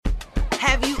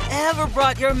Have you ever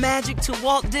brought your magic to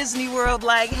Walt Disney World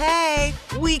like, hey,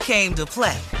 we came to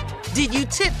play? Did you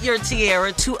tip your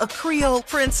tiara to a Creole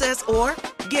princess or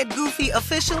get goofy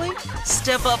officially?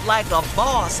 Step up like a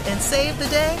boss and save the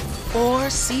day? Or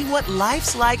see what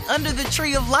life's like under the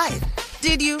tree of life?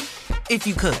 Did you? If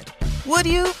you could. Would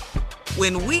you?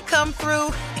 When we come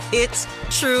through, it's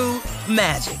true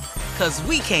magic. 'Cause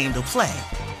we came to play.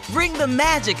 Bring the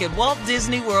magic at Walt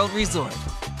Disney World Resort.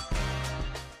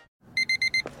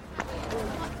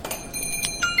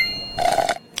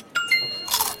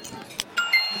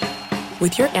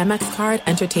 With your Amex card,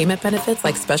 entertainment benefits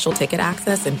like special ticket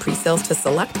access and pre-sales to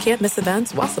select can't-miss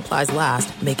events while supplies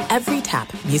last make every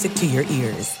tap music to your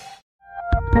ears.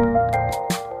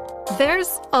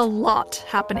 There's a lot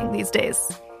happening these days,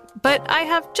 but I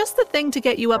have just the thing to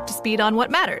get you up to speed on what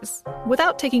matters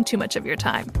without taking too much of your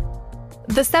time.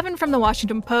 The 7 from the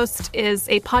Washington Post is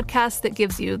a podcast that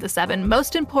gives you the 7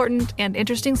 most important and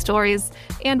interesting stories,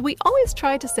 and we always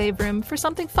try to save room for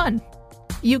something fun.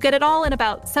 You get it all in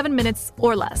about 7 minutes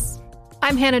or less.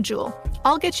 I'm Hannah Jewell.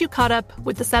 I'll get you caught up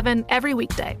with the 7 every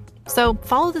weekday. So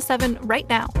follow the 7 right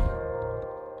now.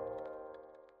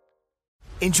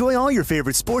 Enjoy all your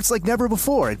favorite sports like never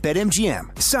before at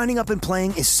BetMGM. Signing up and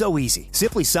playing is so easy.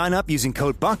 Simply sign up using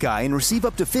code Buckeye and receive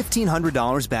up to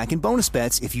 $1,500 back in bonus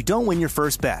bets if you don't win your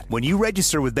first bet. When you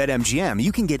register with BetMGM,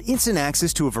 you can get instant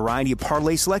access to a variety of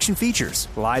parlay selection features,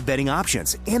 live betting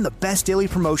options, and the best daily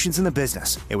promotions in the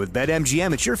business. And with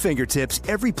BetMGM at your fingertips,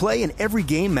 every play and every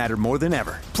game matter more than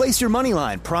ever. Place your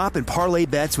moneyline, prop, and parlay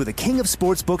bets with the king of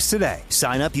sportsbooks today.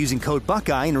 Sign up using code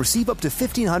Buckeye and receive up to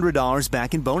 $1,500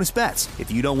 back in bonus bets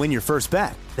if you don't win your first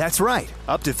bet. That's right,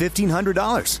 up to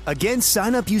 $1,500. Again,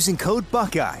 sign up using code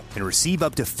Buckeye and receive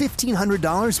up to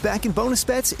 $1,500 back in bonus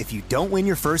bets if you don't win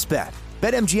your first bet.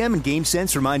 BetMGM and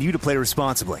GameSense remind you to play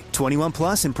responsibly. 21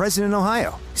 plus and present in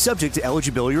Ohio. Subject to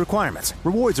eligibility requirements.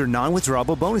 Rewards are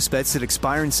non-withdrawable bonus bets that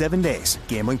expire in 7 days.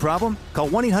 Gambling problem? Call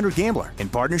 1-800-GAMBLER in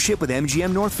partnership with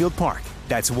MGM Northfield Park.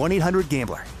 That's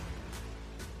 1-800-GAMBLER.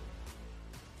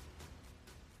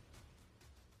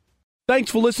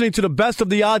 Thanks for listening to the Best of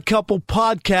the Odd Couple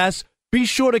podcast. Be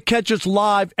sure to catch us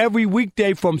live every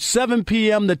weekday from 7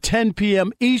 p.m. to 10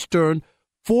 p.m. Eastern,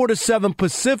 4 to 7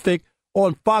 Pacific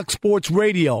on Fox Sports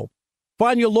Radio.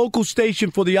 Find your local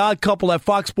station for The Odd Couple at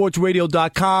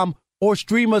foxsportsradio.com or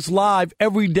stream us live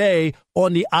every day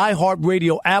on the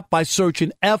iHeartRadio app by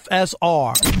searching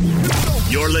FSR.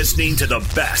 You're listening to the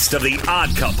Best of the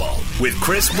Odd Couple with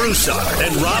Chris Broussard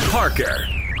and Rob Parker.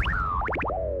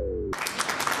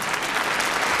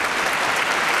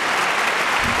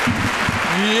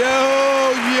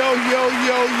 Yo.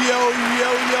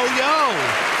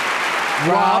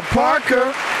 Rob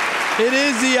Parker. It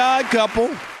is The Odd Couple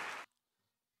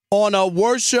on a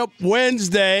Worship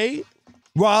Wednesday.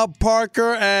 Rob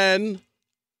Parker and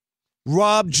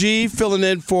Rob G filling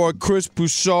in for Chris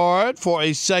Broussard for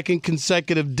a second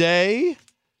consecutive day.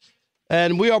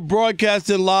 And we are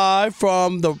broadcasting live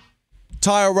from the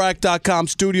TireRack.com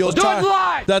studios. We'll do it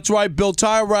live! That's right,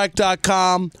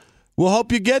 BillTireRack.com. We'll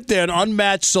help you get there. An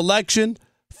unmatched selection,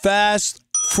 fast,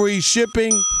 free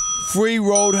shipping, free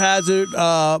road hazard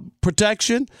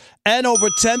protection, and over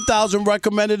 10,000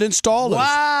 recommended installers.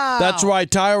 Wow. That's right,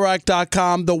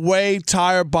 TireRack.com, the way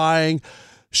tire buying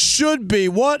should be.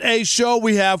 What a show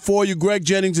we have for you. Greg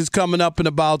Jennings is coming up in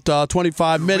about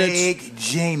 25 minutes. Greg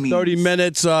Jennings. 30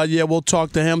 minutes. We'll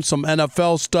talk to him some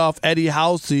NFL stuff. Eddie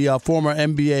House, the former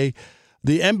NBA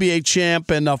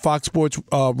champ and Fox Sports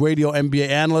Radio NBA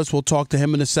analyst. We'll talk to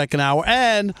him in the second hour.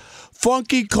 And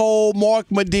Funky Cole,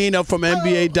 Mark Medina from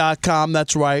NBA.com.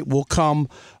 That's right. Will come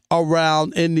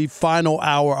around in the final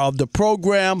hour of the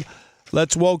program.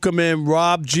 Let's welcome in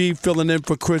Rob G filling in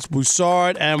for Chris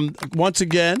Broussard. And once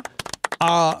again,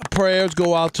 prayers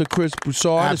go out to Chris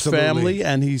Broussard, his family,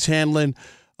 and he's handling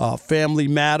family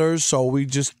matters. So we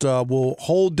just will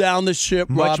hold down the ship.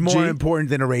 Much Rob more G.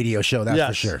 important than a radio show, that's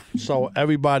for sure. So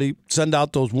everybody send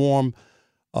out those warm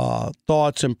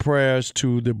thoughts and prayers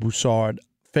to the Broussard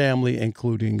family,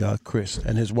 including Chris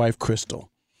and his wife, Crystal.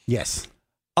 Yes.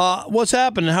 What's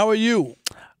happening? How are you?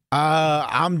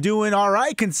 I'm doing all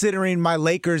right, considering my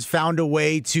Lakers found a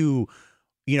way to,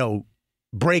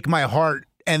 break my heart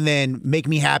and then make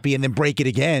me happy and then break it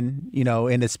again,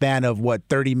 in the span of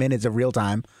 30 minutes of real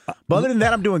time. But other than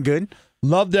that, I'm doing good.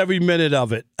 Loved every minute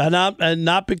of it. And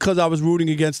not because I was rooting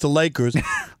against the Lakers.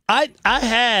 I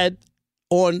had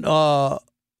on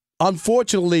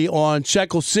unfortunately on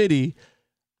Shekel City,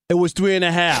 it was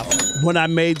 3.5 when I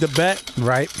made the bet.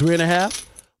 Right. 3.5.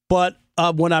 But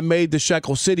when I made the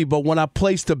Shekel City, but when I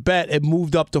placed the bet, it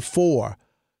moved up to 4.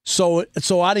 So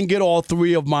I didn't get all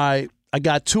 3 of my I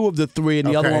got 2 of the 3, and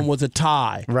the other one was a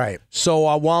tie. Right. So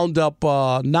I wound up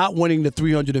not winning the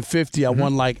 350. I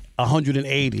won like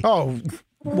 180. Oh,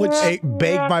 which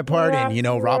begged my pardon,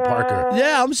 Rob Parker.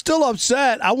 Yeah, I'm still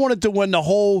upset. I wanted to win the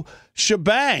whole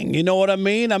shebang. You know what I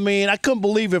mean? I couldn't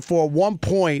believe it. For 1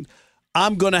 point,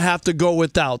 I'm going to have to go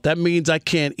without. That means I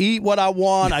can't eat what I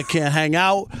want. I can't hang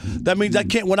out. That means I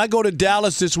can't. When I go to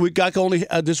Dallas this week,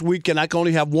 this weekend, I can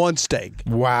only have 1 steak.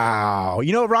 Wow.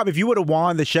 Rob, if you would have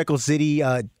won the Shekel City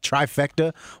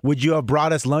trifecta, would you have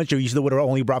brought us lunch, or you still would have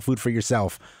only brought food for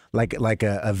yourself? Like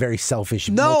a very selfish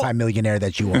multimillionaire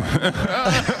that you are.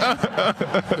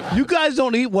 You guys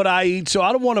don't eat what I eat, so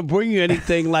I don't want to bring you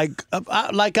anything I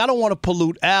don't want to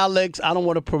pollute Alex. I don't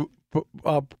want to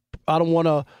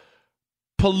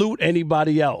pollute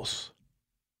anybody else.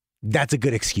 That's a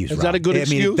good excuse. Is Rob. that a good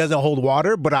excuse? I mean, it doesn't hold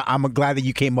water, but I'm glad that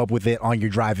you came up with it on your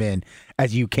drive-in,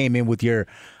 as you came in with your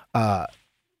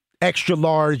extra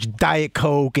large Diet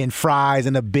Coke and fries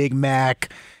and a Big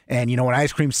Mac and an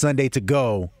ice cream sundae to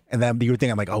go. And then you were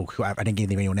thinking, I'm like, oh, I didn't get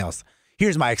anything from anyone else.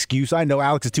 Here's my excuse. I know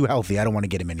Alex is too healthy. I don't want to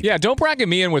get him anything. Yeah, don't bracket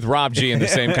me in with Rob G in the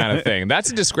same kind of thing.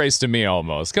 That's a disgrace to me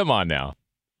almost. Come on now.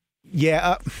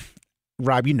 Yeah,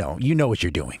 Rob, you know what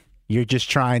you're doing. You're just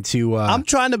trying to... I'm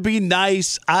trying to be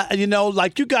nice.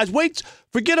 Like you guys,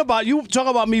 forget about you. Talk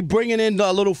about me bringing in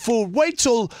a little food. Wait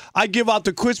till I give out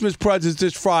the Christmas presents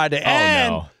this Friday.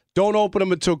 No. Don't open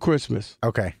them until Christmas.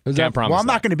 Okay. Can't promise. Well, I'm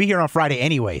not going to be here on Friday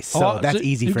anyway, so that's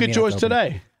easy for me. You get yours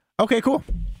today. Okay, cool.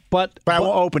 But I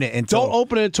won't open it until... Don't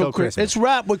open it until Christmas. It's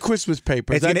wrapped with Christmas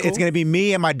paper. It's going to be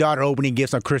me and my daughter opening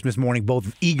gifts on Christmas morning,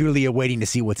 both eagerly awaiting to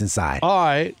see what's inside. All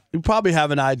right. You probably have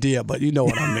an idea, but you know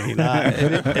what I mean.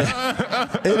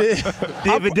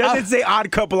 If it doesn't say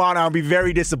Odd Couple on it, I'll be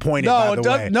very disappointed, by the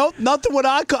way. No, nothing with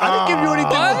Odd Couple. I didn't give you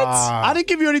anything. I didn't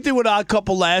give you anything with Odd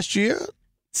Couple last year.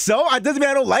 So it doesn't mean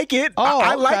I don't like it.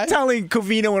 I okay. like telling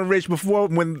Covino and Rich before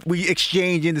when we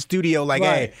exchange in the studio, like,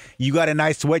 hey, you got a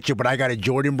nice sweatshirt, but I got a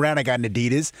Jordan brand, I got an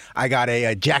Adidas, I got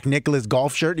a Jack Nicklaus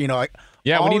golf shirt. We need a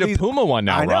Puma one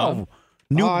now, Rob.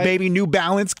 New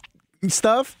Balance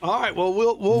stuff. All right, well,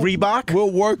 we'll Reebok.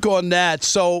 We'll work on that.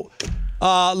 So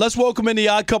let's welcome in the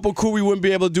Odd Couple crew. We wouldn't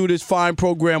be able to do this fine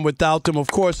program without them. Of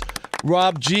course,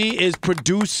 Rob G is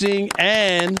producing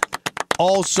and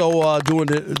also doing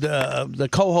the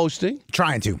co-hosting.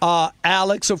 Trying to.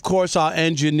 Alex, of course, our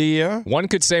engineer. One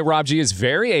could say Rob G is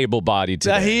very able-bodied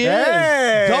today. He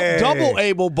is. Double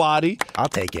able-bodied. I'll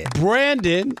take it.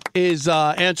 Brandon is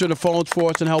answering the phones for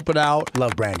us and helping out.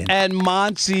 Love Brandon. And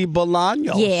Monty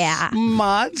Bolaños. Yeah.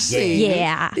 Monty.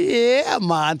 Yeah. Yeah,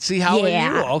 Monty. How are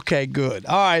you? Okay, good.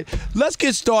 All right. Let's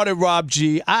get started, Rob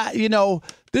G.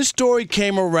 This story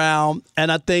came around,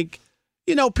 and I think,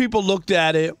 people looked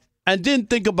at it and didn't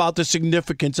think about the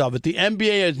significance of it. The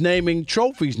NBA is naming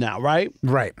trophies now, right?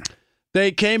 Right.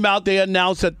 They came out, they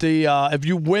announced that if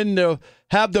you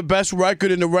have the best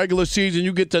record in the regular season,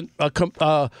 you get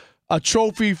a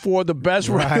trophy for the best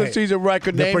regular season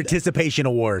record. The participation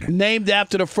award. Named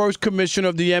after the first commissioner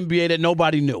of the NBA that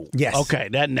nobody knew. Yes. Okay,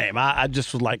 that name. I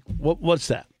just was like, what's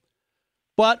that?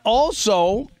 But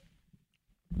also,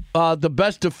 the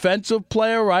best defensive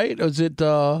player, right? Is it...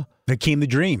 Hakeem the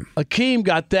Dream. Hakeem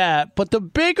got that. But the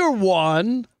bigger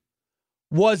one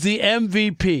was the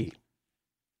MVP.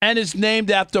 And it's named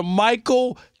after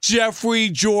Michael Jeffrey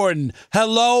Jordan.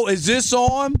 Hello, is this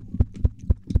on?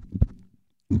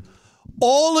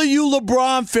 All of you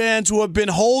LeBron fans who have been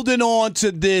holding on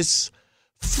to this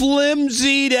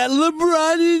flimsy that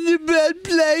LeBron is the best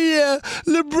player.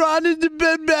 LeBron is the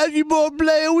best basketball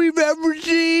player we've ever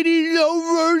seen. He's so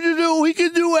versatile. He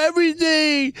can do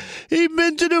everything. He's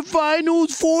been to the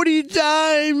finals 40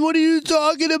 times. What are you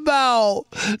talking about?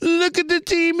 Look at the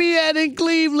team he had in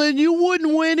Cleveland. You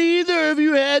wouldn't win either if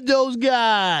you had those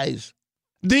guys.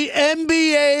 The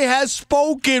NBA has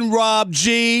spoken, Rob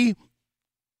G.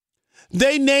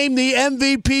 They named the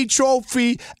MVP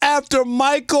trophy after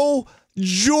Michael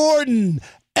Jordan,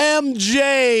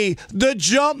 MJ, the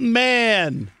jump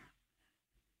man.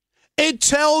 It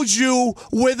tells you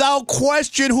without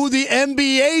question who the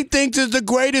NBA thinks is the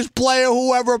greatest player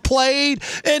who ever played,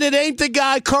 and it ain't the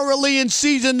guy currently in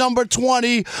season number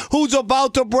 20 who's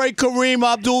about to break Kareem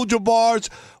Abdul-Jabbar's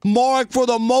mark for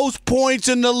the most points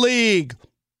in the league.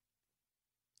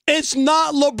 It's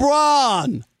not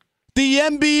LeBron. The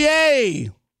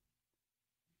NBA.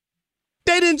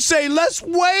 They didn't say, let's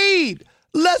wait.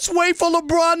 Let's wait for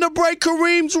LeBron to break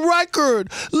Kareem's record.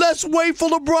 Let's wait for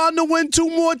LeBron to win 2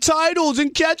 more titles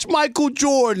and catch Michael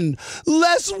Jordan.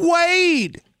 Let's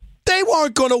wait. They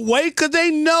weren't going to wait because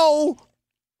they know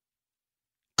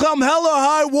come hell or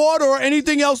high water or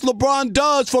anything else LeBron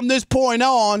does from this point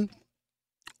on,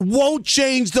 won't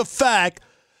change the fact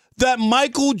that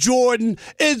Michael Jordan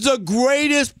is the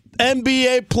greatest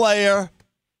NBA player,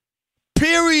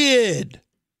 period.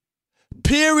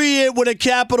 Period with a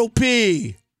capital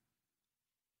P.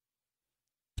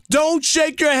 Don't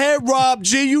shake your head, Rob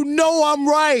G. You know I'm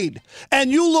right.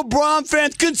 And you LeBron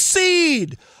fans,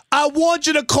 concede. I want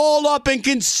you to call up and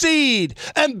concede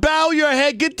and bow your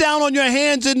head, get down on your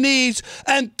hands and knees,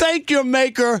 and thank your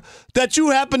maker that you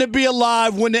happen to be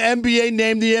alive when the NBA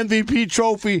named the MVP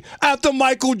trophy after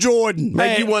Michael Jordan.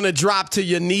 Make you want to drop to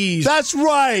your knees. That's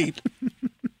right.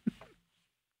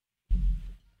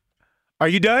 Are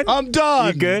you done? I'm done.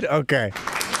 You good? Okay.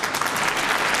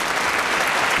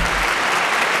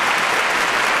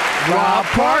 Rob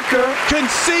Parker.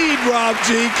 Concede, Rob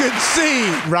G.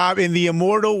 Concede. Rob, in the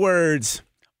immortal words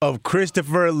of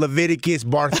Christopher Leviticus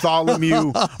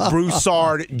Bartholomew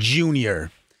Broussard Jr.,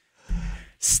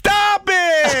 stop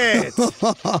it!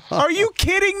 Are you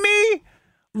kidding me?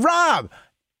 Rob,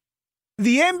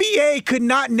 the NBA could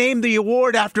not name the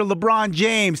award after LeBron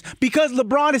James because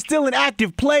LeBron is still an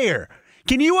active player.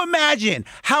 Can you imagine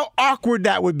how awkward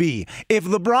that would be if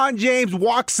LeBron James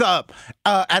walks up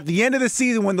at the end of the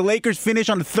season when the Lakers finish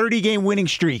on a 30-game winning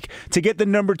streak to get the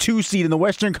number 2 seed in the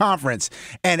Western Conference,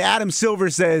 and Adam Silver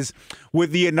says,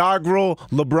 with the inaugural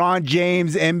LeBron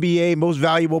James NBA Most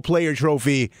Valuable Player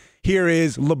trophy, here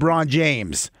is LeBron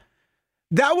James.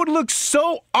 That would look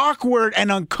so awkward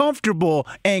and uncomfortable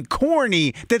and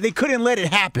corny that they couldn't let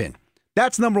it happen.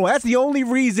 That's number one. That's the only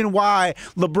reason why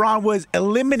LeBron was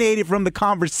eliminated from the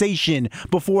conversation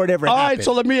before it ever happened. All right,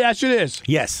 so let me ask you this.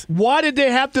 Yes. Why did they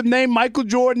have to name Michael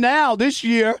Jordan now, this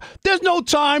year? There's no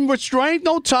time restraint,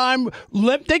 no time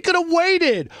limit. They could have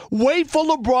waited. Wait for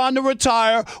LeBron to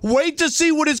retire. Wait to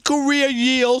see what his career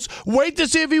yields. Wait to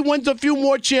see if he wins a few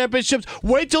more championships.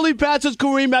 Wait till he passes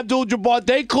Kareem Abdul-Jabbar.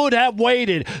 They could have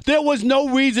waited. There was no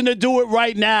reason to do it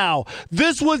right now.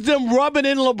 This was them rubbing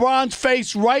in LeBron's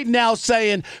face right now,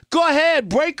 saying, go ahead,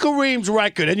 break Kareem's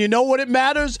record. And you know what it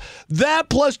matters? That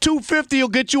plus 250 will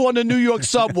get you on the New York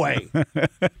subway.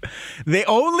 They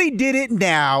only did it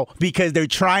now because they're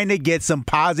trying to get some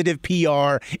positive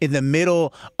PR in the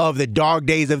middle of the dog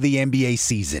days of the NBA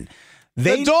season.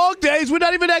 The dog days? We're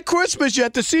not even at Christmas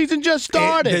yet. The season just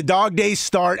started. The dog days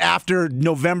start after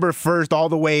November 1st all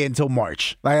the way until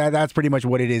March. That's pretty much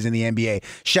what it is in the NBA.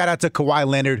 Shout out to Kawhi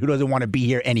Leonard, who doesn't want to be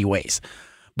here anyways.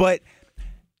 But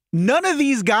none of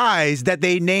these guys that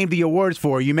they named the awards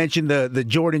for, you mentioned the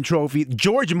Jordan Trophy,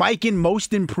 George Mikan,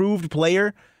 Most Improved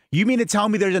Player. You mean to tell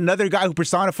me there's another guy who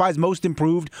personifies Most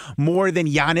Improved more than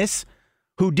Giannis,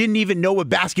 who didn't even know what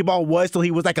basketball was till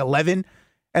he was like 11?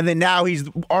 And then now he's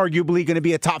arguably going to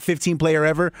be a top 15 player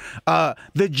ever.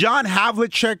 The John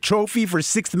Havlicek Trophy for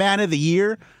Sixth Man of the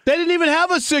Year. They didn't even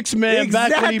have a sixth man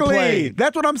back when he played.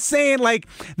 That's what I'm saying. Like,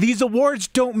 these awards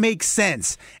don't make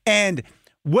sense. And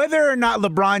whether or not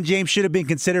LeBron James should have been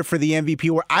considered for the MVP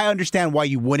award, I understand why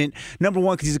you wouldn't. Number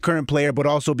one, because he's a current player, but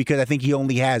also because I think he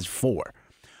only has 4.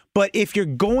 But if you're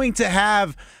going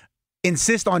to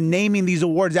insist on naming these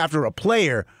awards after a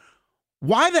player,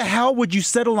 why the hell would you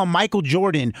settle on Michael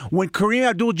Jordan when Kareem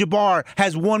Abdul-Jabbar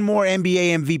has one more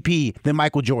NBA MVP than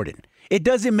Michael Jordan? It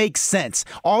doesn't make sense.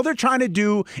 All they're trying to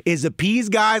do is appease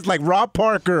guys like Rob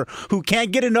Parker, who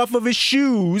can't get enough of his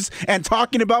shoes, and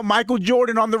talking about Michael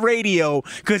Jordan on the radio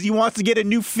because he wants to get a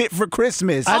new fit for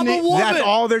Christmas. That's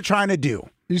all they're trying to do.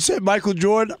 You said Michael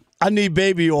Jordan? I need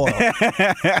baby oil.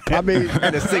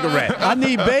 And a cigarette. I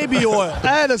need baby oil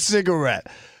and a cigarette.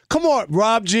 Come on,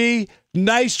 Rob G.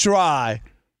 Nice try.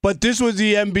 But this was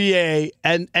the NBA,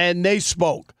 and they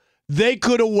spoke. They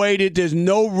could have waited. There's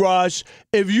no rush.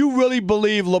 If you really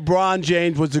believe LeBron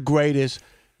James was the greatest,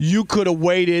 you could have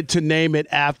waited to name it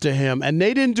after him. And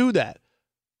they didn't do that.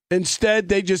 Instead,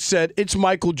 they just said, it's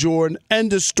Michael Jordan.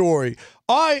 End of story.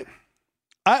 I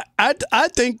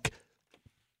think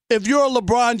if you're a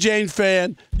LeBron James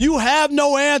fan, you have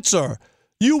no answer.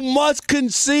 You must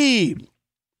concede.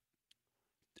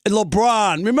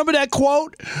 LeBron, remember that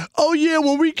quote? Oh, yeah,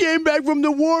 when we came back from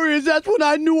the Warriors, that's when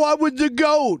I knew I was the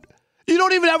GOAT. You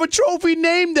don't even have a trophy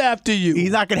named after you.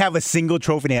 He's not going to have a single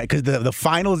trophy named because the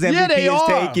Finals MVP is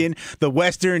taken. The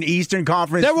Western, Eastern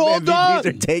Conference MVPs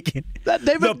are taken. The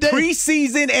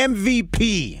preseason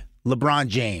MVP, LeBron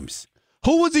James.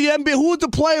 Who was the NBA? Who was the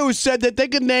player who said that they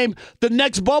could name the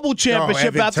next bubble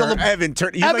championship after LeBron? Evan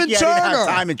Turner. Evan Turner. Have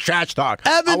time in trash talk.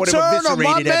 Evan Turner,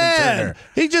 my man.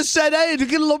 He just said, "Hey, they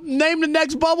can name the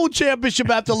next bubble championship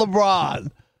after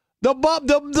LeBron." The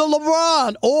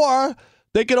LeBron, or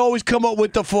they could always come up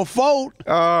with the finals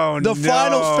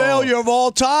failure of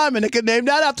all time, and they could name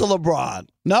that after LeBron.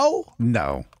 No.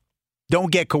 Don't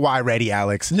get Kawhi ready,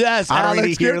 Alex. Yes, I don't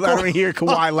Alex, really hear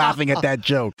Kawhi laughing at that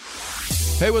joke.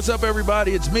 Hey, what's up,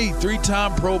 everybody? It's me,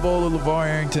 3-time Pro Bowler LeVar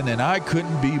Arrington, and I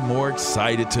couldn't be more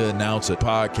excited to announce a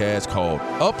podcast called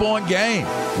Up On Game.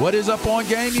 What is Up On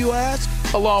Game, you ask?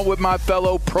 Along with my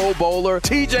fellow Pro Bowler,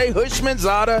 TJ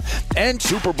Houshmandzadeh, and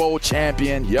Super Bowl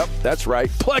champion, yep, that's right,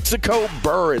 Plexico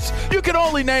Burress. You can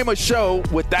only name a show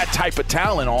with that type of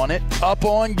talent on it. Up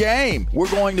On Game.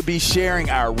 We're going to be sharing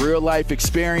our real-life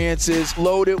experiences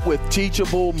loaded with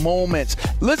teachable moments.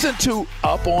 Listen to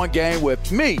Up On Game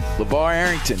with me, LeVar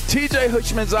Arrington, TJ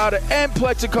Houshmandzadeh, and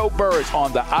Plexico Burress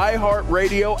on the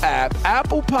iHeartRadio app,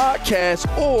 Apple Podcasts,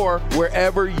 or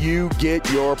wherever you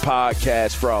get your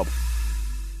podcasts from.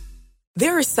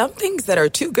 There are some things that are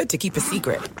too good to keep a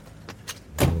secret.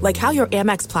 Like how your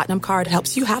Amex Platinum card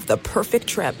helps you have the perfect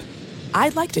trip.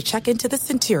 I'd like to check into the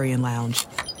Centurion Lounge.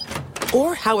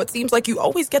 Or how it seems like you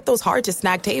always get those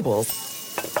hard-to-snag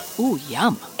tables. Ooh,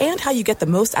 yum. And how you get the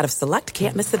most out of select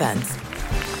can't-miss events.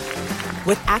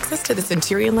 With access to the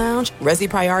Centurion Lounge, Resi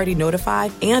Priority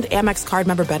Notified, and Amex card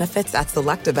member benefits at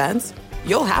select events,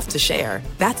 you'll have to share.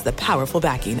 That's the powerful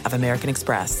backing of American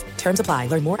Express. Terms apply.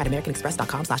 Learn more at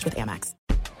americanexpress.com/withAmex.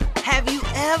 Have you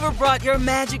ever brought your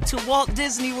magic to Walt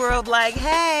Disney World like,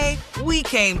 hey, we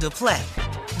came to play?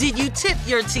 Did you tip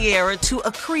your tiara to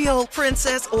a Creole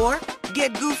princess or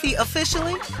get goofy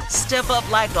officially? Step up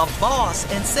like a boss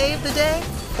and save the day?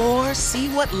 Or see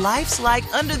what life's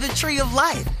like under the tree of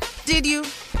life? Did you?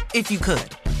 If you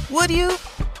could. Would you?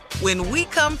 When we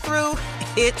come through,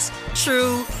 it's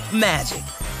true magic.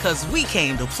 'Cause we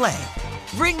came to play.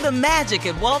 Bring the magic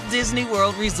at Walt Disney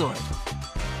World Resort.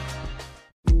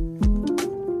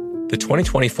 The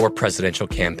 2024 presidential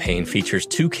campaign features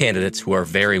two candidates who are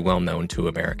very well known to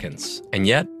Americans. And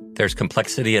yet, there's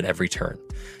complexity at every turn.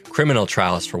 Criminal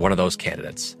trials for one of those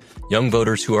candidates. Young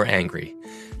voters who are angry.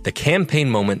 The Campaign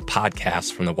Moment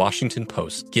podcast from the Washington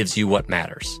Post gives you what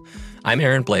matters. I'm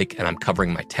Aaron Blake, and I'm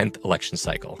covering my 10th election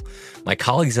cycle. My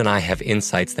colleagues and I have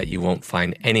insights that you won't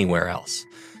find anywhere else.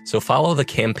 So follow the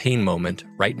Campaign Moment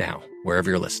right now, wherever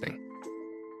you're listening.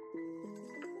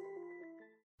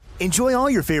 Enjoy all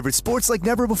your favorite sports like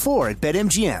never before at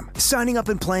BetMGM. Signing up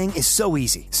and playing is so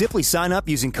easy. Simply sign up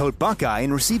using code Buckeye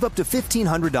and receive up to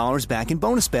 $1,500 back in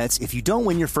bonus bets if you don't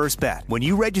win your first bet. When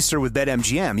you register with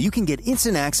BetMGM, you can get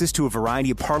instant access to a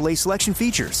variety of parlay selection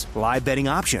features, live betting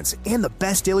options, and the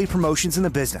best daily promotions in the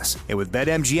business. And with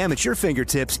BetMGM at your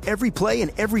fingertips, every play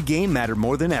and every game matter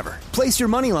more than ever. Place your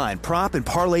moneyline, prop, and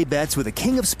parlay bets with the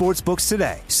king of sportsbooks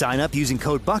today. Sign up using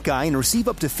code Buckeye and receive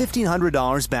up to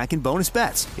 $1,500 back in bonus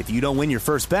bets if you don't win your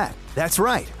first bet. That's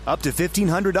right, up to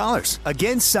 $1,500.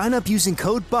 Again, sign up using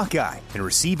code Buckeye and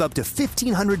receive up to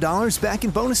 $1,500 back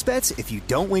in bonus bets if you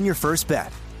don't win your first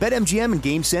bet. BetMGM and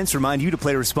GameSense remind you to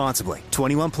play responsibly.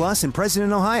 21 plus and present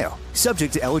in Ohio.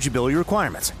 Subject to eligibility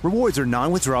requirements. Rewards are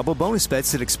non-withdrawable bonus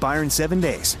bets that expire in 7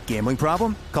 days. Gambling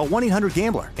problem? Call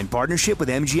 1-800-GAMBLER in partnership with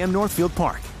MGM Northfield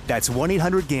Park. That's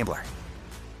 1-800-GAMBLER.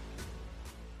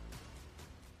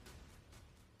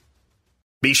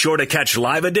 Be sure to catch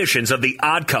live editions of The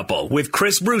Odd Couple with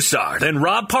Chris Broussard and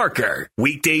Rob Parker.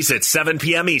 Weekdays at 7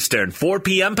 p.m. Eastern, 4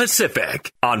 p.m.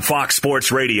 Pacific on Fox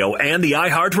Sports Radio and the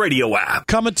iHeartRadio app.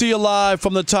 Coming to you live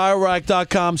from the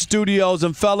TireRack.com studios.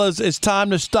 And fellas, it's time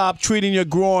to stop treating your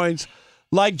groins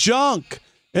like junk.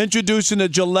 Introducing the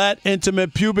Gillette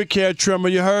Intimate Pubic Hair Trimmer.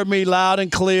 You heard me loud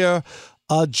and clear.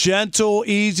 A gentle,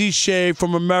 easy shave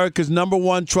from America's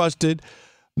 #1 trusted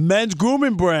men's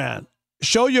grooming brand.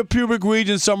 Show your pubic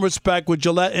region some respect with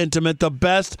Gillette Intimate, the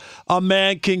best a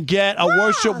man can get. A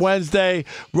Worship Wednesday.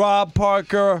 Rob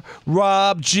Parker,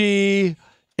 Rob G,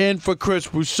 in for Chris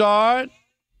Broussard.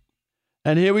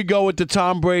 And here we go with the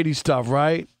Tom Brady stuff,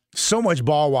 right? So much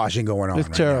ball washing going on. It's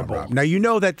right terrible. Now, Rob. Now, you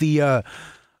know that the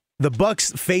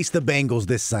Bucs face the Bengals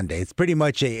this Sunday. It's pretty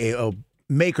much a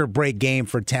make or break game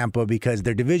for Tampa because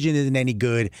their division isn't any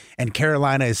good, and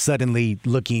Carolina is suddenly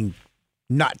looking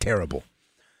not terrible.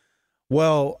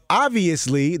 Well,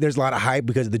 obviously, there's a lot of hype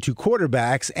because of the two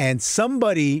quarterbacks, and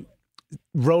somebody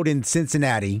wrote in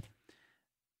Cincinnati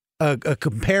a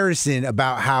comparison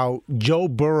about how Joe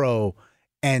Burrow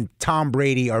and Tom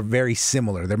Brady are very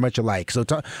similar. They're much alike. So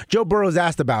Joe Burrow's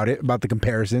asked about the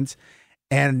comparisons,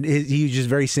 and he just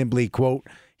very simply, quote,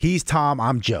 "He's Tom,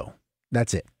 I'm Joe."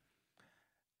 That's it.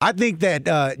 I think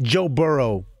that Joe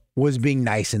Burrow was being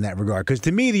nice in that regard because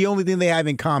to me, the only thing they have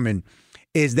in common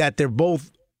is that they're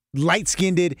both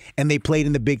light-skinned, and they played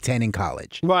in the Big Ten in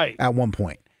college. Right. At one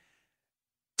point.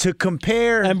 To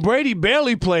compare... And Brady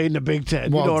barely played in the Big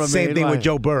Ten. Well, you know what same I mean? thing with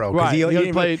Joe Burrow. Right. He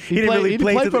didn't really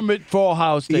play for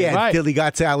Ohio State. Yeah, right. until he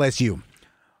got to LSU.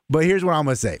 But here's what I'm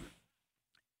going to say.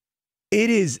 it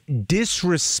is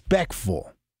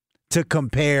disrespectful to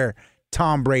compare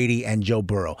Tom Brady and Joe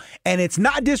Burrow. And it's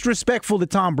not disrespectful to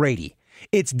Tom Brady.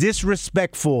 It's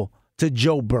disrespectful to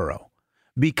Joe Burrow.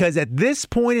 Because at this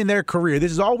point in their career,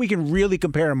 this is all we can really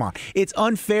compare them on. It's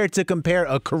unfair to compare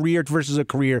a career versus a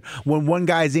career when one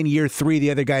guy's in year 3,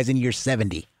 the other guy's in year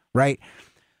 70, right?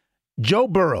 Joe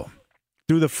Burrow,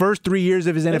 through the first 3 years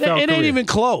of his NFL career. It ain't even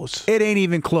close. It ain't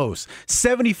even close.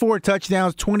 74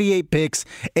 touchdowns, 28 picks,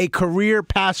 a career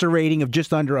passer rating of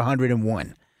just under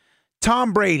 101.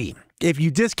 Tom Brady, if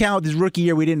you discount his rookie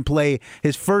year we didn't play,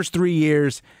 his first 3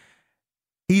 years,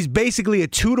 he's basically a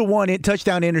 2-to-1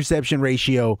 touchdown interception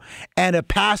ratio and a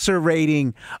passer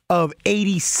rating of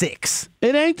 86.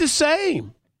 It ain't the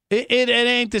same. It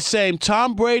ain't the same.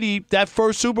 Tom Brady, that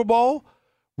first Super Bowl,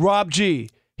 Rob G.,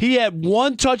 he had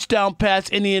 1 touchdown pass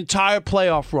in the entire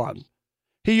playoff run.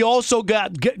 He also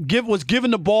was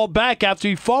given the ball back after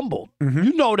he fumbled. Mm-hmm.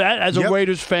 You know that as a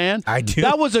Raiders fan. I do.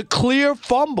 That was a clear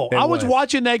fumble. I was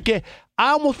watching that game.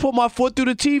 I almost put my foot through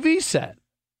the TV set.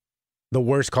 The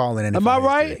worst call in NFL Am I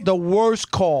right? history. The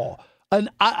worst call.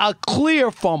 A clear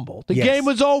fumble. The game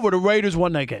was over. The Raiders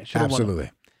won that game.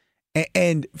 Absolutely.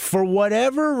 And for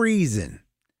whatever reason,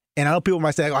 and I know people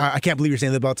might say, I can't believe you're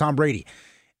saying that about Tom Brady.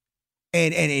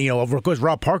 And you know, of course,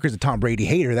 Rob Parker's a Tom Brady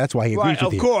hater. That's why he agrees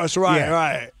with you. Of course,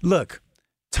 right. Look,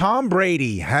 Tom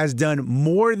Brady has done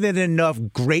more than enough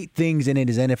great things in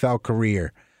his NFL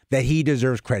career that he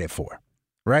deserves credit for,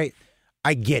 right?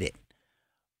 I get it.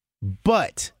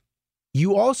 But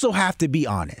you also have to be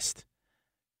honest.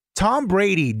 Tom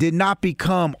Brady did not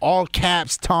become all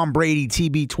caps Tom Brady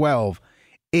TB12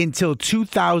 until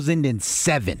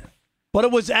 2007. But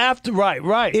it was after,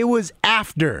 right. It was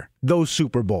after those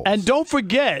Super Bowls. And don't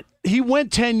forget, he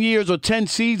went 10 years or 10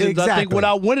 seasons, I think,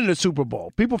 without winning a Super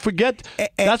Bowl. People forget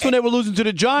that's when they were losing to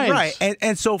the Giants. Right.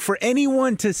 And so for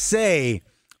anyone to say,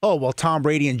 oh, well, Tom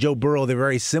Brady and Joe Burrow, they're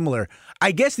very similar.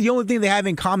 I guess the only thing they have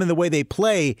in common the way they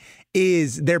play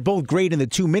is they're both great in the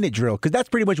 2-minute drill, because that's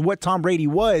pretty much what Tom Brady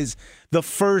was the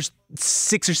first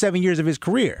 6 or 7 years of his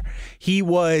career. He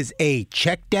was a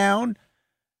check down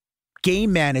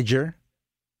game manager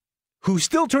who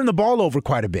still turned the ball over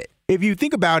quite a bit. If you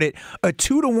think about it, a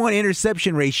 2-to-1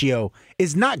 interception ratio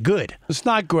is not good. It's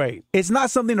not great. It's not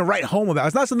something to write home about.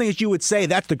 It's not something that you would say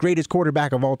that's the greatest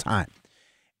quarterback of all time.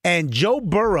 And Joe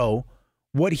Burrow,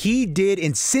 what he did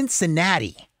in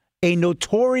Cincinnati, a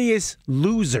notorious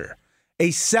loser,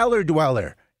 a cellar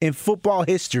dweller in football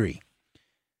history,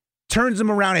 turns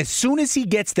him around as soon as he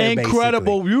gets there.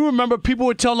 Incredible. Basically. You remember people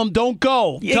would tell him, don't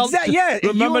go. Exactly. Yeah.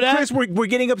 Remember you and that? Chris, we're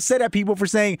getting upset at people for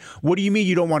saying, what do you mean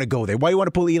you don't want to go there? Why do you want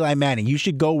to pull Eli Manning? You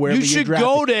should go wherever you're drafted. You should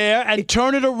go there and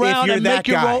turn it around and make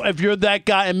your own, if you're that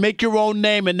guy, and make your own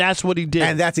name, and that's what he did.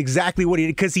 And that's exactly what he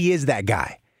did, because he is that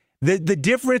guy. The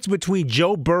difference between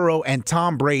Joe Burrow and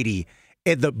Tom Brady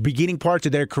at the beginning parts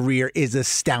of their career is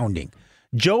astounding.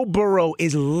 Joe Burrow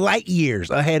is light years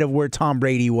ahead of where Tom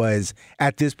Brady was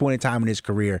at this point in time in his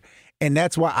career. And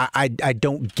that's why I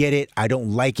don't get it. I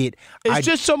don't like it. It's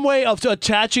just some way of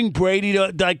attaching Brady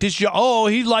to like this. Oh,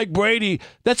 he's like Brady.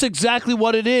 That's exactly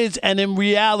what it is. And in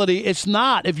reality, it's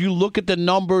not. If you look at the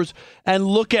numbers and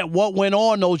look at what went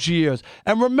on those years.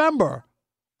 And remember,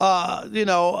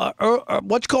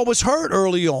 What's-called was hurt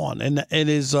early on in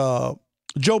his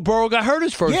Joe Burrow got hurt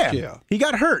his first year. He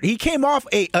got hurt. He came off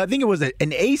I think it was an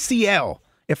ACL,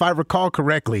 if I recall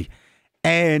correctly,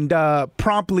 and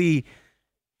promptly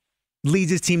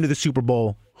leads his team to the Super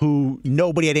Bowl, who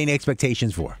nobody had any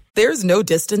expectations for. There's no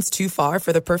distance too far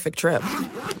for the perfect trip.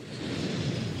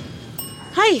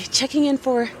 Hi, checking in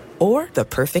for... Or the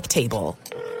perfect table.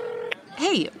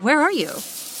 Hey, where are you?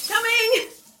 Coming!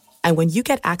 And when you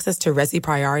get access to Resi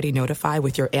Priority Notify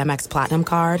with your Amex Platinum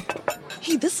card...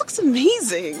 Hey, this looks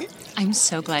amazing. I'm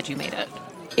so glad you made it.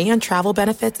 And travel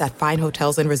benefits at fine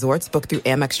hotels and resorts booked through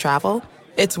Amex Travel.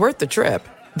 It's worth the trip.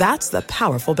 That's the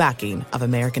powerful backing of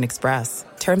American Express.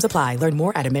 Terms apply. Learn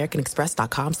more at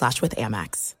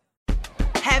americanexpress.com/withAmex.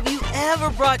 Have you ever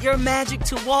brought your magic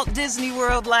to Walt Disney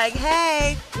World like,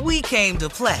 hey, we came to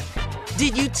play?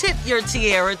 Did you tip your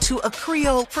tiara to a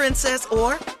Creole princess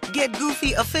or get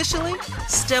goofy officially?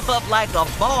 Step up like a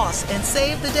boss and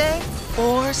save the day?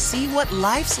 Or see what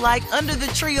life's like under the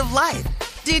tree of life?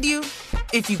 Did you?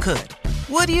 If you could.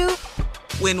 Would you?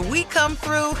 When we come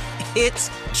through, it's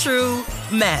true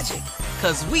magic.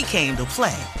 'Cause we came to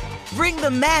play. Bring the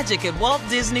magic at Walt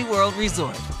Disney World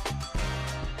Resort.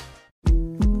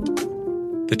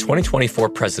 The 2024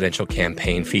 presidential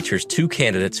campaign features 2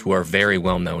 candidates who are very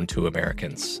well known to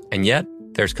Americans. And yet,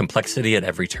 there's complexity at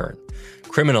every turn.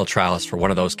 Criminal trials for one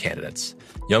of those candidates.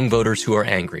 Young voters who are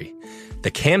angry.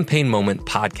 The Campaign Moment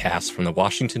podcast from the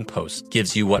Washington Post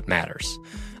gives you what matters.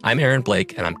 I'm Aaron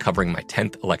Blake, and I'm covering my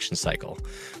 10th election cycle.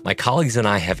 My colleagues and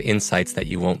I have insights that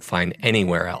you won't find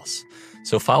anywhere else.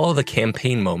 So follow the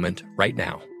Campaign Moment right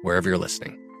now, wherever you're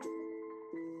listening.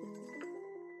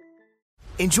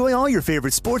 Enjoy all your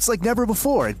favorite sports like never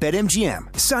before at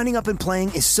BetMGM. Signing up and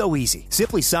playing is so easy.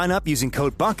 Simply sign up using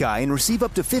code Buckeye and receive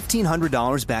up to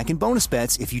 $1,500 back in bonus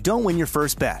bets if you don't win your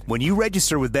first bet. When you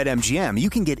register with BetMGM,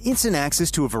 you can get instant access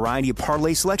to a variety of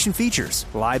parlay selection features,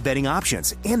 live betting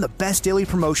options, and the best daily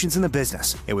promotions in the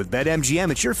business. And with BetMGM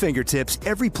at your fingertips,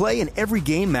 every play and every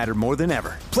game matter more than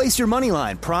ever. Place your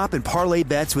moneyline, prop, and parlay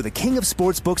bets with the king of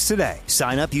sportsbooks today.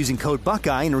 Sign up using code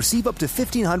Buckeye and receive up to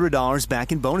 $1,500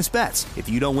 back in bonus bets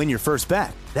if you don't win your first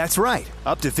bet. That's right,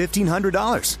 up to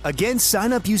 $1,500. Again,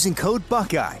 sign up using code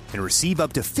Buckeye and receive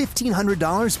up to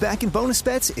 $1,500 back in bonus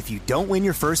bets if you don't win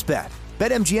your first bet.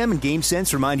 BetMGM and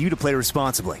GameSense remind you to play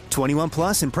responsibly. 21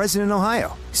 plus and present in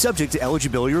Ohio. Subject to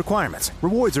eligibility requirements.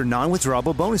 Rewards are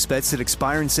non-withdrawable bonus bets that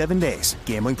expire in 7 days.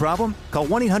 Gambling problem? Call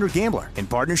 1-800-GAMBLER in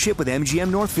partnership with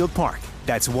MGM Northfield Park.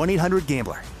 That's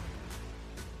 1-800-GAMBLER.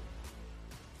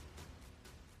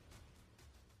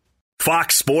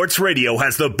 Fox Sports Radio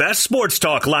has the best sports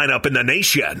talk lineup in the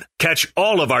nation. Catch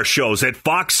all of our shows at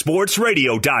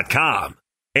foxsportsradio.com.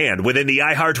 And within the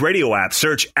iHeartRadio app,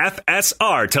 search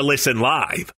FSR to listen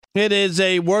live. It is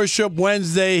a Worship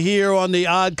Wednesday here on the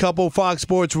Odd Couple Fox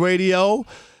Sports Radio.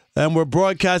 And we're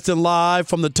broadcasting live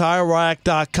from the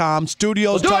TireRack.com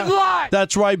studios. We'll do it live!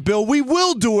 That's right, Bill. We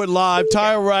will do it live.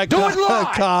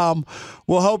 TireRack.com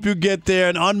will help you get there.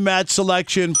 An unmatched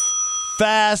selection,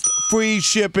 fast, free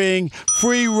shipping,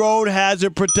 free road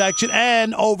hazard protection,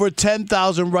 and over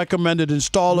 10,000 recommended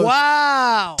installers.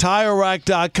 Wow!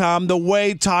 TireRack.com, the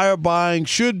way tire buying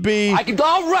should be.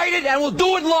 I'll write it and we'll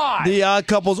do it live. The Odd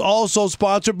Couple's also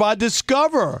sponsored by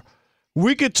Discover.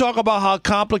 We could talk about how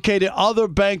complicated other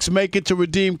banks make it to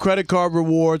redeem credit card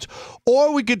rewards,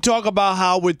 or we could talk about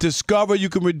how with Discover you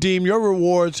can redeem your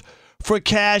rewards for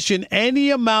cash in any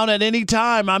amount at any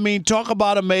time. I mean, talk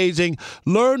about amazing.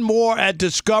 Learn more at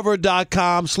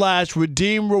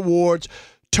discover.com/redeem rewards.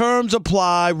 Terms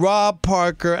apply. Rob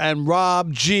Parker and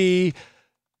Rob G.,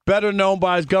 better known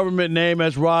by his government name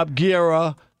as Rob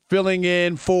Guerra, filling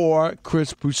in for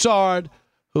Chris Broussard,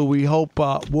 who we hope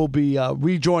will be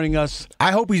rejoining us.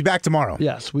 I hope he's back tomorrow.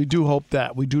 Yes, we do hope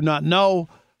that. We do not know,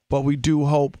 but we do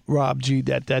hope, Rob G.,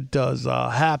 that does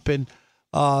happen.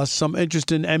 Some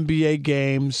interesting NBA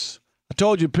games. I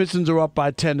told you Pistons are up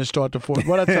by 10 to start the fourth.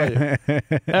 What'd I tell you?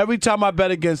 Every time I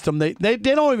bet against them, they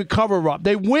don't even cover up.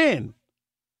 They win.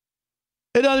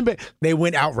 It doesn't. They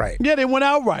win outright. Yeah, they went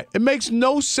outright. It makes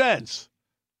no sense.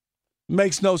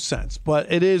 Makes no sense,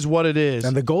 but it is what it is.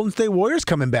 And the Golden State Warriors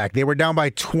coming back. They were down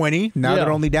by 20. Now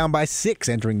they're only down by 6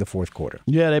 entering the fourth quarter.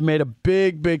 Yeah, they made a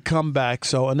big comeback.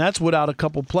 And that's without a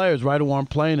couple players, right, who aren't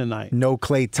playing tonight. No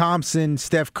Klay Thompson.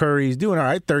 Steph Curry's doing all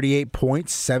right. 38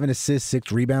 points, 7 assists, 6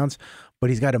 rebounds. But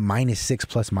he's got a -6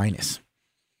 plus-minus.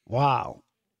 Wow.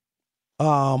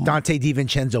 Dante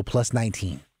DiVincenzo plus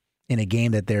 19 in a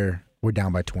game that we're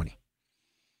down by 20.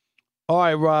 All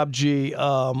right, Rob G.,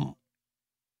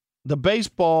 the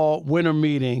baseball winter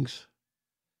meetings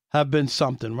have been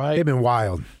something, right? They've been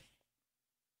wild.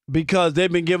 Because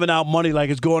they've been giving out money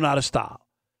like it's going out of style.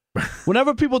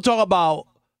 Whenever people talk about,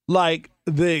 like,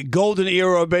 the golden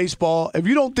era of baseball, if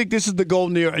you don't think this is the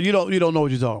golden era, you don't know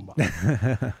what you're talking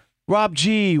about. Rob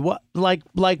G., what like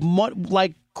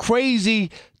crazy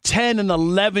 10 and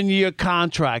 11-year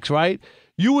contracts, right?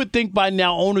 You would think by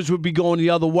now owners would be going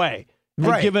the other way.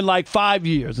 And giving like 5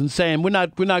 years and saying we're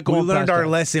not going. We learned our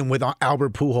lesson with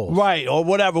Albert Pujols, right, or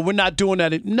whatever. We're not doing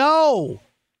that. No,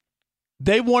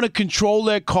 they want to control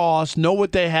their costs, know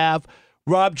what they have.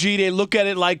 Rob G., they look at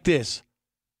it like this: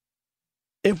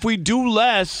 if we do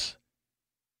less,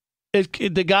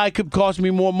 the guy could cost me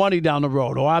more money down the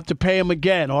road, or I have to pay him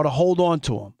again, or to hold on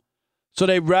to him. So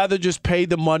they'd rather just pay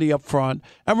the money up front.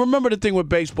 And remember the thing with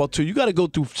baseball too: you got to go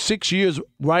through 6 years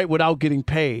right without getting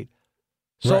paid.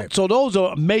 So those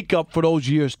are makeup for those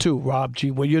years too, Rob G.,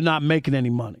 where you're not making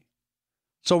any money.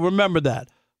 So remember that.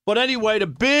 But anyway, the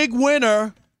big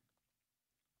winner,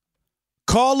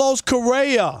 Carlos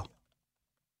Correa.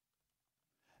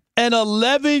 An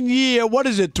 11-year,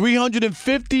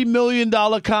 $350 million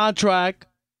contract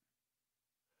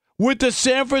with the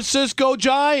San Francisco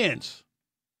Giants.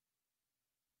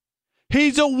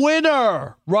 He's a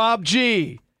winner, Rob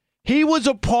G. He was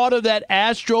a part of that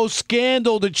Astros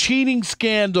scandal, the cheating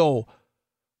scandal.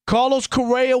 Carlos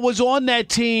Correa was on that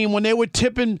team when they were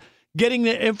getting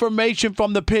the information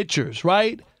from the pitchers,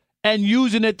 right? and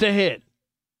using it to hit.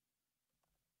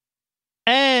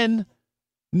 And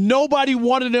nobody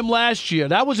wanted him last year.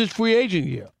 That was his free agent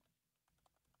year.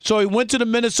 So he went to the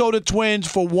Minnesota Twins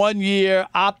for 1 year,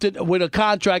 opted with a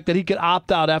contract that he could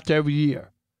opt out after every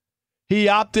year. He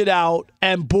opted out,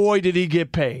 and boy, did he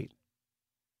get paid.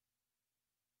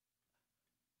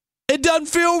 It doesn't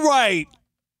feel right.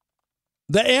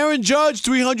 The Aaron Judge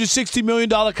 $360 million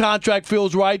contract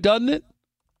feels right, doesn't it?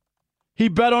 He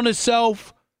bet on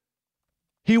himself.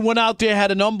 He went out there,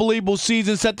 had an unbelievable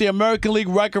season, set the American League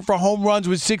record for home runs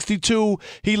with 62.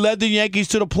 He led the Yankees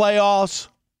to the playoffs.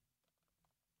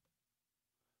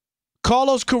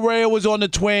 Carlos Correa was on the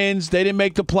Twins. They didn't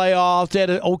make the playoffs. They had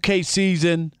an okay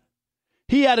season.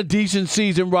 He had a decent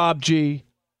season, Rob G.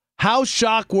 How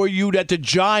shocked were you that the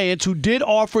Giants, who did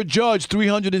offer Judge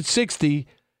 $360,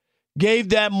 gave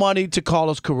that money to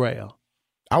Carlos Correa?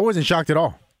 I wasn't shocked at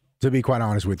all, to be quite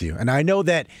honest with you. And I know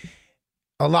that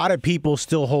a lot of people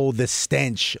still hold the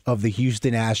stench of the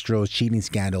Houston Astros cheating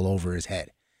scandal over his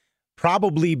head.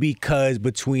 Probably because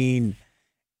between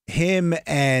him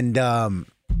and,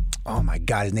 oh my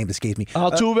God, his name escapes me.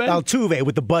 Altuve? Altuve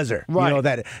with the buzzer. Right. You know,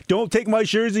 that don't take my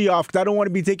jersey off because I don't want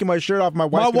to be taking my shirt off. My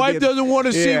wife doesn't want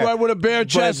to see right with a bare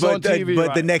chest on TV.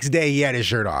 But the next day he had his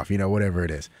shirt off, whatever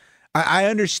it is. I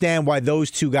understand why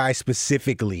those two guys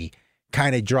specifically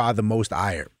kind of draw the most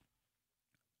ire.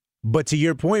 But to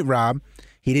your point, Rob,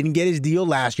 he didn't get his deal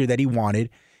last year that he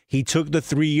wanted. He took the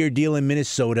 3-year deal in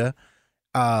Minnesota,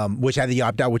 which had the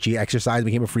opt-out, which he exercised,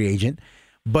 became a free agent.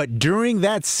 But during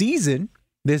that season,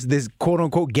 this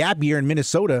quote-unquote gap year in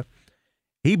Minnesota,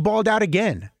 he balled out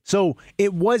again. So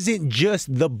it wasn't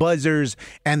just the buzzers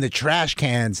and the trash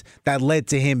cans that led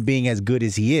to him being as good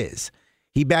as he is.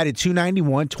 He batted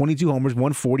 .291, 22 homers,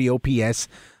 140 OPS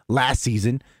last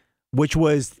season, which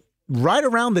was right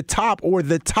around the top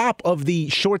of the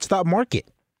shortstop market.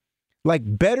 Like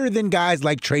better than guys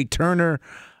like Trey Turner.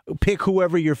 Pick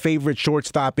whoever your favorite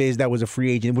shortstop is that was a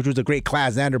free agent, which was a great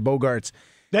class, Xander Bogaerts.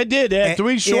 They did. They had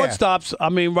 3 shortstops. Yeah. I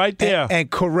mean, right there.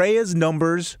 And Correa's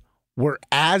numbers were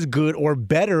as good or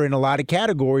better in a lot of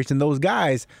categories than those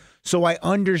guys. So I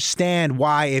understand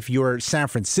why if you're San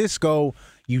Francisco,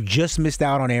 you just missed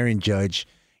out on Aaron Judge.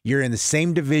 You're in the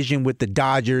same division with the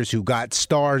Dodgers, who got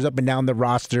stars up and down the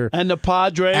roster. And the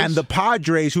Padres. And the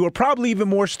Padres, who are probably even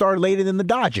more star-laden than the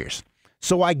Dodgers.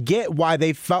 So I get why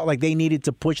they felt like they needed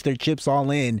to push their chips all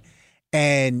in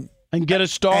and get a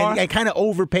star? And kind of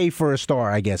overpay for a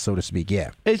star, I guess, so to speak,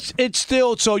 yeah. It's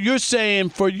still, so you're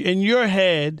saying in your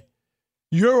head,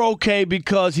 you're okay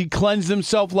because he cleansed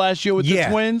himself last year with the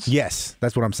Twins? Yes,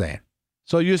 that's what I'm saying.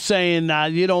 So you're saying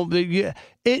you don't,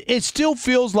 it still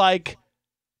feels like,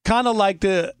 kind of like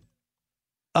the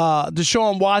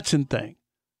Deshaun Watson thing.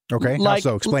 Okay, like,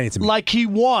 how so? Explain it to me. Like he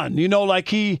won, like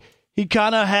he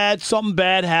kind of had something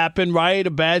bad happen, right?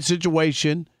 A bad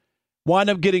situation. Wind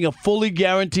up getting a fully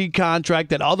guaranteed contract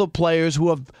that other players who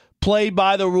have played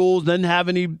by the rules, didn't have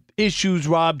any issues,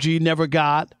 Rob G, never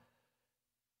got.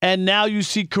 And now you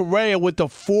see Correa with the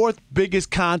 4th biggest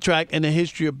contract in the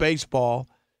history of baseball.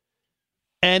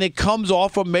 And it comes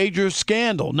off a major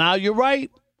scandal. Now, you're right.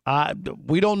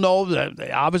 We don't know.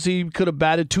 Obviously, he could have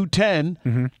batted .210.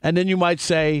 Mm-hmm. And then you might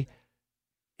say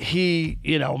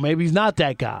maybe he's not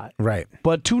that guy. Right.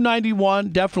 But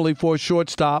 .291, definitely for a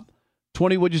shortstop.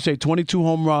 22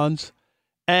 home runs.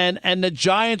 And the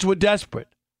Giants were desperate.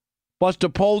 Buster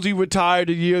Posey retired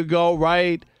a year ago,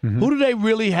 right? Mm-hmm. Who do they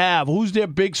really have? Who's their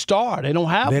big star? They don't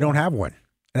have one. They don't have one.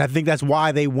 And I think that's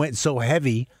why they went so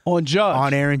heavy on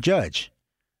Aaron Judge.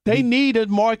 They need a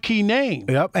marquee name.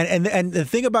 Yep. And the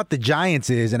thing about the Giants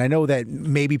is, and I know that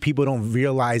maybe people don't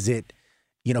realize it,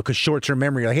 because short-term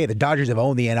memory, like, hey, the Dodgers have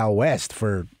owned the NL West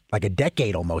for like a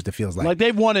decade almost, it feels like. Like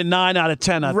they've won it 9 out of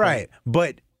 10, I think. Right.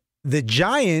 But the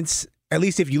Giants, at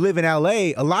least if you live in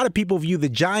L.A., a lot of people view the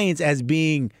Giants as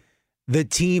being the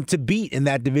team to beat in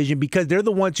that division because they're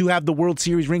the ones who have the World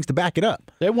Series rings to back it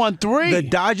up. They won 3. The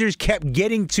Dodgers kept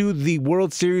getting to the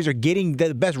World Series or getting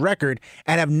the best record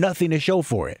and have nothing to show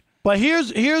for it. But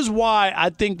here's why I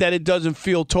think that it doesn't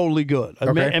feel totally good.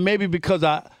 Okay. And maybe because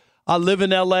I live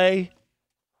in L.A.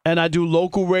 and I do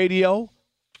local radio.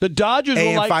 The Dodgers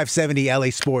AM were like 570 LA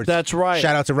Sports. That's right.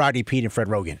 Shout out to Rodney Peete and Fred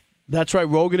Rogan. That's right,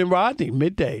 Rogan and Rodney,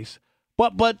 middays.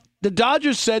 But the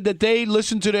Dodgers said that they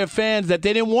listened to their fans that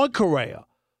they didn't want Correa.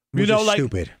 Which is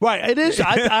stupid. Right, it is.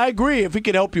 I agree if he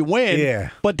could help you win. Yeah.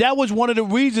 But that was one of the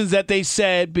reasons that they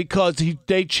said because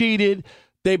they cheated.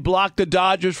 They blocked the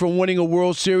Dodgers from winning a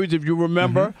World Series, if you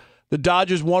remember. Mm-hmm. The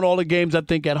Dodgers won all the games, I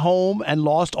think, at home and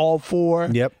lost all 4.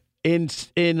 Yep. in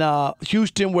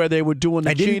Houston where they were doing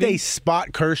the cheating. Didn't they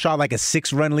spot Kershaw like a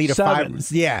 6-run lead of 7.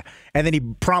 5? Yeah, and then he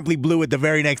promptly blew it the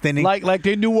very next inning. Like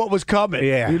they knew what was coming.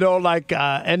 Yeah.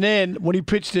 And then when he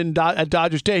pitched at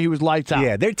Dodger Stadium, he was lights out.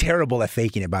 Yeah, they're terrible at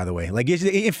faking it, by the way. Like,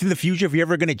 if in the future, if you're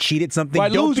ever going to cheat at something,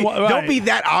 Right, don't be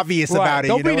that obvious about it.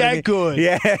 Don't be that good.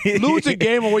 Yeah. Lose a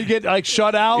game where you get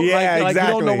shut out. Yeah, like exactly.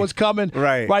 you don't know what's coming.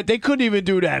 Right. They couldn't even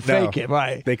do that. No, Fake it.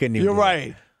 Right. They couldn't even You're do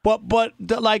right. But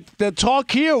the talk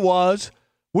here was,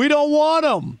 we don't want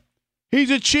him.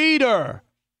 He's a cheater.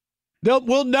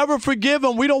 We'll never forgive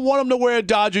him. We don't want him to wear a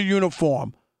Dodger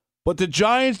uniform. But the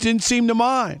Giants didn't seem to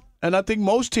mind. And I think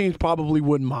most teams probably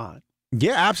wouldn't mind.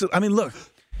 Yeah, absolutely. I mean, look,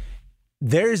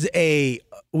 there's we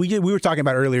were talking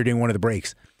about earlier during one of the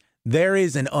breaks. There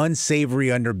is an unsavory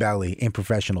underbelly in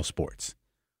professional sports.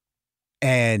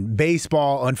 And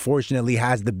baseball, unfortunately,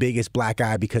 has the biggest black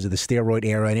eye because of the steroid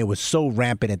era. And it was so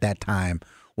rampant at that time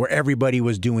where everybody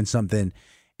was doing something.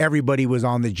 Everybody was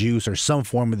on the juice or some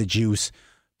form of the juice.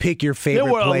 Pick your favorite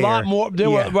player. There were a lot more.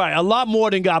 A lot more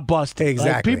than got busted.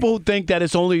 Exactly. Like, people who think that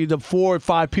it's only the 4 or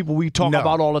 5 people we talk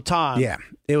about all the time. Yeah,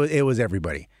 it was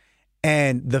everybody.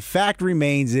 And the fact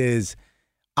remains is,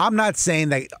 I'm not saying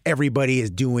that everybody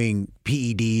is doing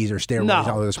PEDs or steroids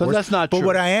all over sports. That's not true. But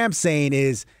what I am saying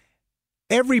is,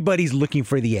 everybody's looking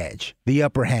for the edge, the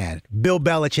upper hand. Bill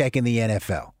Belichick in the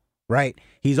NFL, right?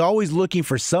 He's always looking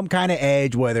for some kind of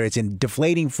edge, whether it's in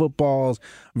deflating footballs,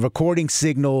 recording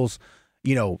signals,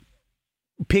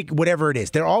 pick whatever it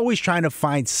is. They're always trying to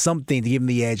find something to give him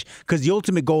the edge because the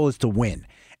ultimate goal is to win.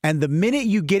 And the minute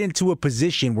you get into a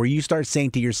position where you start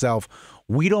saying to yourself,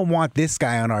 we don't want this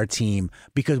guy on our team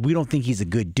because we don't think he's a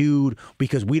good dude,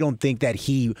 because we don't think that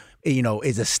he,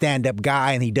 is a stand-up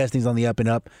guy and he does things on the up and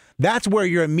up, that's where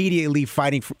you're immediately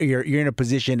fighting. You're in a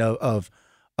position of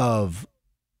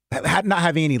not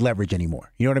having any leverage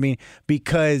anymore. You know what I mean?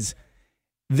 Because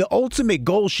the ultimate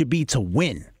goal should be to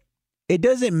win. It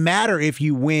doesn't matter if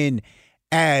you win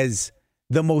as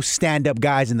the most stand-up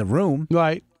guys in the room.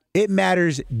 Right. It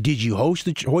matters, did you hoist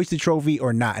the trophy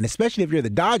or not? And especially if you're the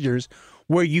Dodgers,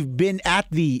 where you've been at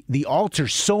the altar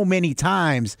so many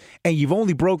times and you've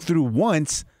only broke through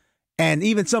once, and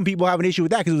even some people have an issue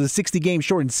with that because it was a 60-game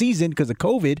shortened season because of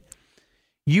COVID,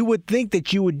 you would think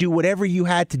that you would do whatever you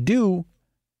had to do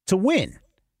to win.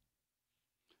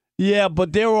 Yeah,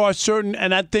 but there are certain,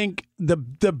 and I think the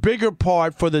bigger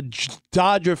part for the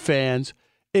Dodger fans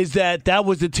is that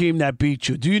was the team that beat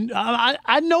you.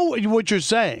 I know what you're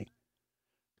saying.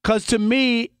 Because to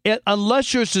me,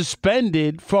 unless you're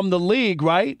suspended from the league,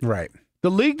 right? Right.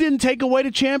 The league didn't take away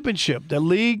the championship. The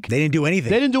league. They didn't do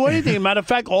anything. Matter of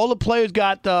fact, all the players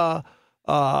got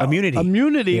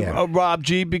immunity, Rob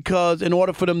G, because in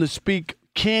order for them to speak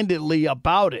candidly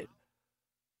about it.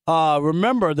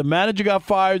 Remember, the manager got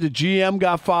fired, the GM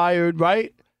got fired,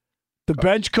 right? The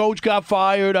bench coach got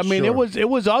fired. I mean, Sure. it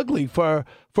was ugly for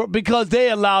because they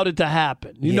allowed it to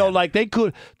happen. You know, like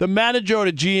the manager or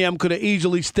the GM could have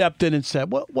easily stepped in and said,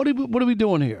 what are we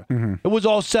doing here? Mm-hmm. It was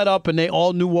all set up and they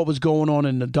all knew what was going on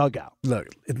in the dugout. Look,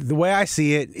 the way I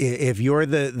see it, if you're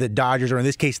the Dodgers, or in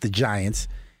this case the Giants,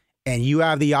 and you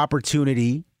have the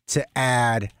opportunity to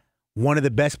add one of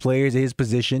the best players at his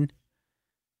position,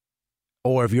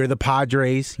 or if you're the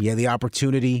Padres, you have the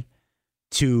opportunity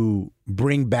to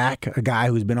bring back a guy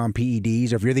who's been on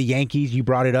PEDs, or if you're the Yankees, you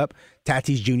brought it up,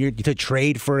 Tatis Jr., to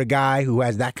trade for a guy who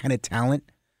has that kind of talent.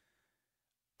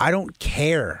 I don't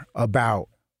care about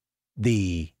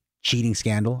the cheating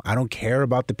scandal. I don't care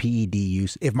about the PED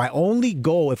use. If my only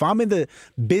goal, if I'm in the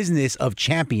business of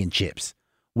championships,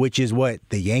 which is what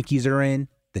the Yankees are in,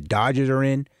 the Dodgers are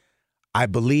in, I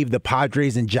believe the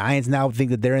Padres and Giants now think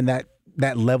that they're in that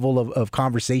level of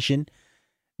conversation,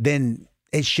 then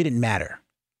it shouldn't matter.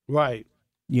 Right.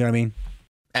 You know what I mean?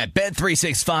 At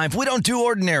Bet365, we don't do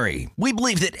ordinary. We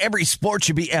believe that every sport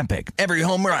should be epic. Every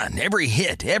home run, every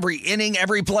hit, every inning,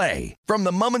 every play. From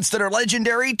the moments that are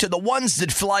legendary to the ones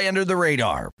that fly under the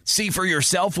radar. See for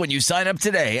yourself when you sign up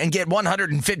today and get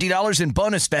 $150 in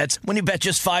bonus bets when you bet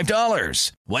just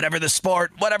 $5. Whatever the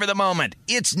sport, whatever the moment,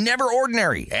 it's never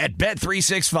ordinary at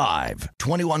Bet365.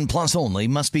 21 plus only.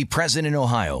 Must be present in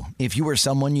Ohio. If you or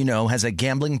someone you know has a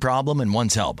gambling problem and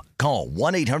wants help, call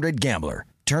 1-800-GAMBLER.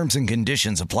 Terms and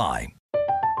conditions apply.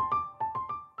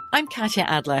 I'm Katya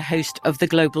Adler, host of The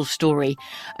Global Story.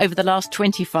 Over the last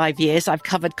 25 years, I've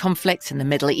covered conflicts in the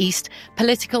Middle East,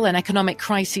 political and economic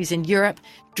crises in Europe,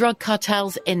 drug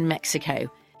cartels in Mexico.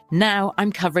 Now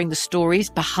I'm covering the stories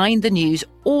behind the news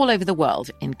all over the world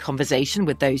in conversation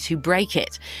with those who break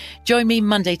it. Join me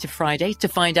Monday to Friday to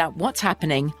find out what's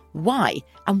happening, why,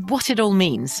 and what it all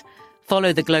means.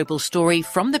 Follow The Global Story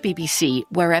from the BBC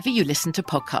wherever you listen to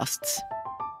podcasts.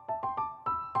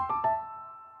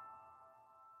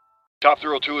 Top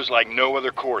Thrill 2 is like no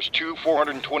other course. 2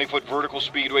 420-foot vertical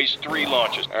speedways, 3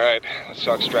 launches. All right, let's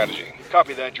talk strategy.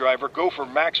 Copy that, driver. Go for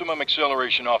maximum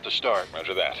acceleration off the start.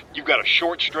 Roger that. You've got a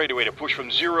short straightaway to push from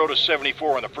 0 to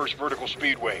 74 on the first vertical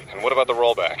speedway. And what about the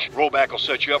rollback? Rollback will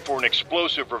set you up for an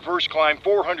explosive reverse climb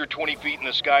 420 feet in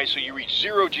the sky so you reach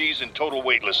 0 G's in total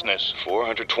weightlessness.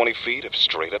 420 feet of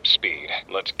straight-up speed.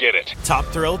 Let's get it. Top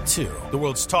Thrill 2, the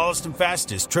world's tallest and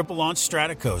fastest triple-launch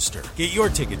strata coaster. Get your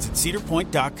tickets at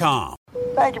cedarpoint.com.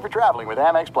 Thank you for traveling with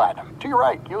Amex Platinum. To your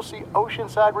right, you'll see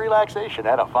oceanside relaxation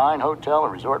at a fine hotel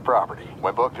and resort property.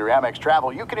 When booked through Amex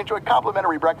Travel, you can enjoy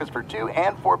complimentary breakfast for 2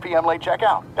 and 4 p.m. late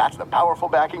checkout. That's the powerful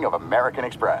backing of American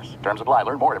Express. Terms apply.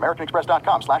 Learn more at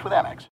americanexpress.com/withAmex.